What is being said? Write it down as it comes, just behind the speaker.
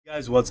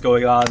Guys, what's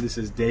going on? This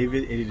is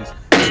David and it is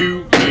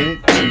 2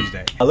 Minute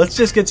Tuesday. Let's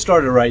just get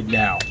started right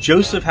now.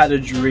 Joseph had a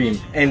dream,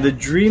 and the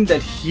dream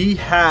that he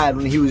had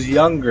when he was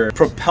younger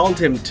propelled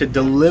him to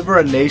deliver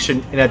a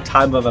nation in a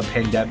time of a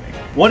pandemic.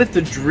 What if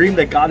the dream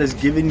that God has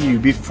given you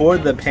before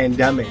the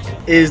pandemic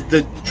is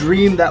the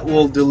dream that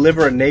will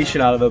deliver a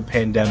nation out of a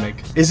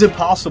pandemic? Is it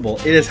possible?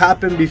 It has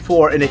happened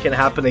before and it can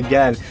happen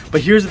again.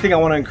 But here's the thing I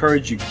want to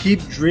encourage you.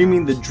 Keep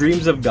dreaming the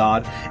dreams of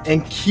God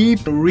and keep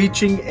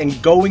reaching and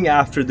going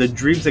after the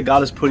dreams that God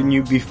has put in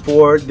you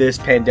before this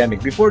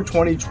pandemic, before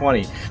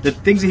 2020. The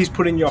things that He's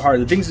put in your heart,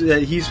 the things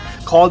that He's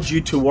called you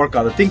to work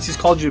on, the things He's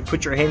called you to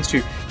put your hands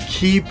to.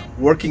 Keep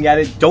working at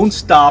it. Don't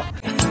stop.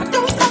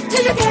 Don't stop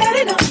till you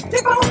get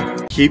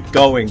enough. Keep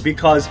going,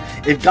 because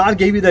if God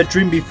gave you that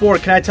dream before,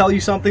 can I tell you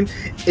something?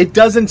 It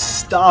doesn't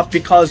stop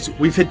because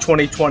we've hit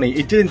 2020.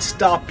 It didn't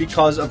stop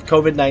because of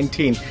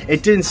COVID-19.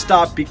 It didn't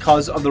stop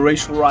because of the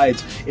racial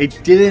riots.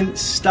 It didn't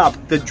stop.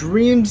 The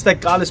dreams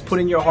that God has put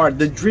in your heart,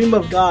 the dream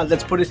of God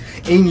that's put it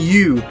in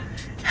you,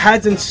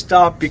 hasn't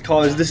stopped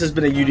because this has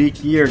been a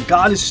unique year.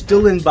 God is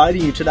still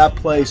inviting you to that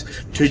place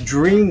to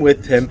dream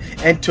with Him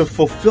and to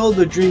fulfill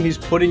the dream He's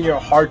put in your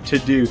heart to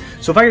do.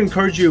 So if I can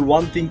encourage you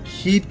one thing,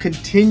 keep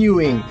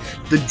continuing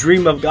the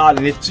dream of God.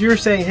 And if you're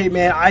saying, hey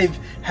man, I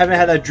haven't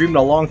had that dream in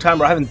a long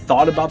time, or I haven't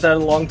thought about that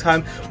in a long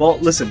time, well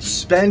listen,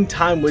 spend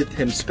time with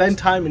Him, spend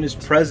time in His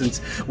presence.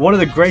 One of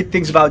the great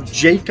things about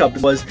Jacob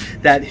was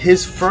that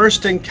his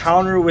first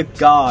encounter with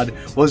God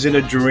was in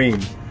a dream.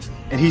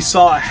 And he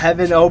saw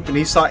heaven open,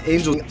 he saw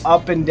angels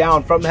up and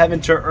down from heaven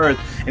to earth.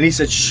 And he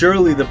said,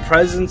 surely the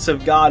presence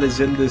of God is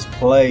in this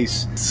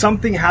place.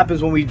 Something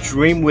happens when we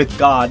dream with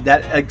God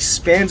that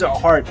expands our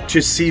heart to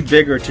see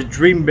bigger, to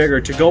dream bigger,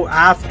 to go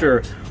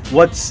after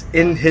what's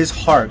in His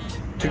heart,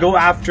 to go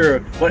after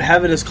what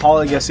heaven is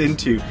calling us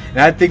into. And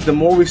I think the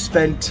more we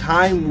spend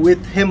time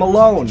with Him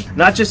alone,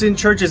 not just in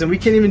churches, and we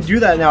can't even do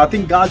that now. I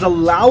think God's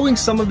allowing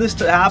some of this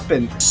to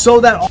happen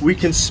so that we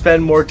can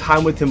spend more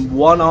time with Him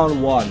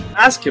one-on-one.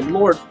 Ask Him,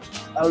 Lord,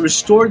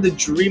 restore the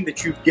dream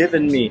that You've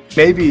given me.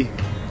 Maybe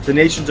the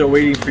nations are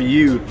waiting for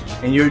you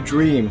and your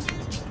dream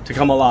to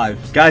come alive.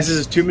 Guys, this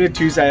is 2 Minute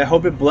Tuesday. I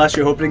hope it blessed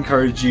you. I hope it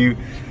encouraged you.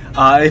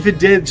 If it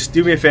did, just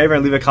do me a favor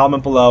and leave a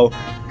comment below.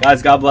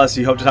 Guys, God bless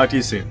you. Hope to talk to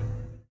you soon.